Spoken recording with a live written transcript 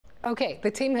Okay, the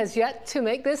team has yet to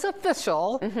make this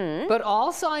official, but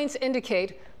all signs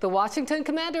indicate the Washington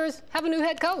Commanders have a new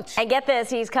head coach. And get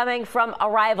this, he's coming from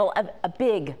a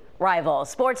big rival.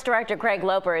 Sports director Craig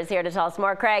Loper is here to tell us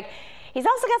more. Craig, he's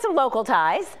also got some local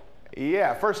ties.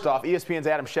 Yeah, first off, ESPN's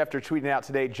Adam Schefter tweeting out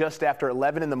today just after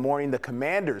 11 in the morning, the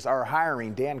Commanders are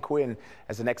hiring Dan Quinn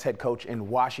as the next head coach in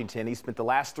Washington. He spent the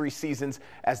last 3 seasons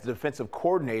as the defensive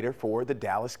coordinator for the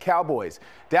Dallas Cowboys.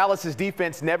 Dallas's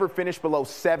defense never finished below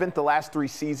 7th the last 3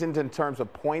 seasons in terms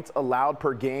of points allowed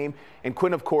per game. And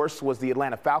Quinn, of course, was the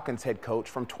Atlanta Falcons head coach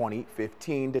from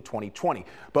 2015 to 2020.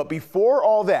 But before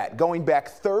all that, going back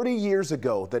 30 years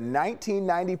ago, the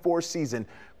 1994 season,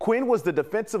 Quinn was the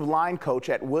defensive line coach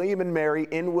at William & Mary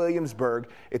in Williamsburg.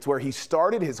 It's where he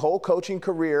started his whole coaching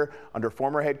career under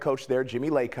former head coach there, Jimmy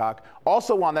Laycock.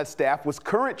 Also on that staff was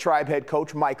current Tribe head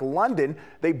coach Mike London.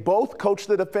 They both coached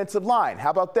the defensive line. How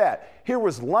about that? Here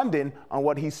was London on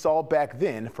what he saw back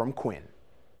then from Quinn.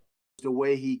 The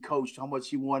way he coached, how much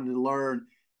he wanted to learn,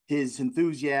 his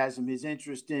enthusiasm, his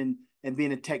interest in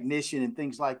being a technician and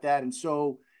things like that. And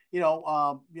so,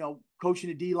 coaching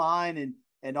the D-line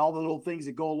and all the little things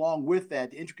that go along with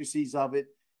that, the intricacies of it,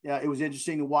 it was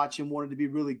interesting to watch him wanted to be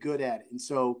really good at it. And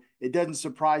so it doesn't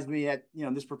surprise me at,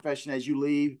 this profession as you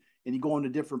leave and you go into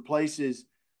different places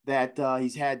that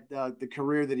he's had the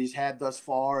career that he's had thus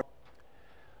far.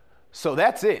 So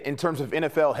that's it in terms of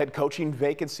NFL head coaching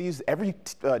vacancies. Every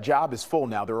job is full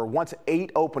now. There were once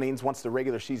 8 openings once the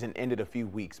regular season ended a few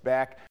weeks back.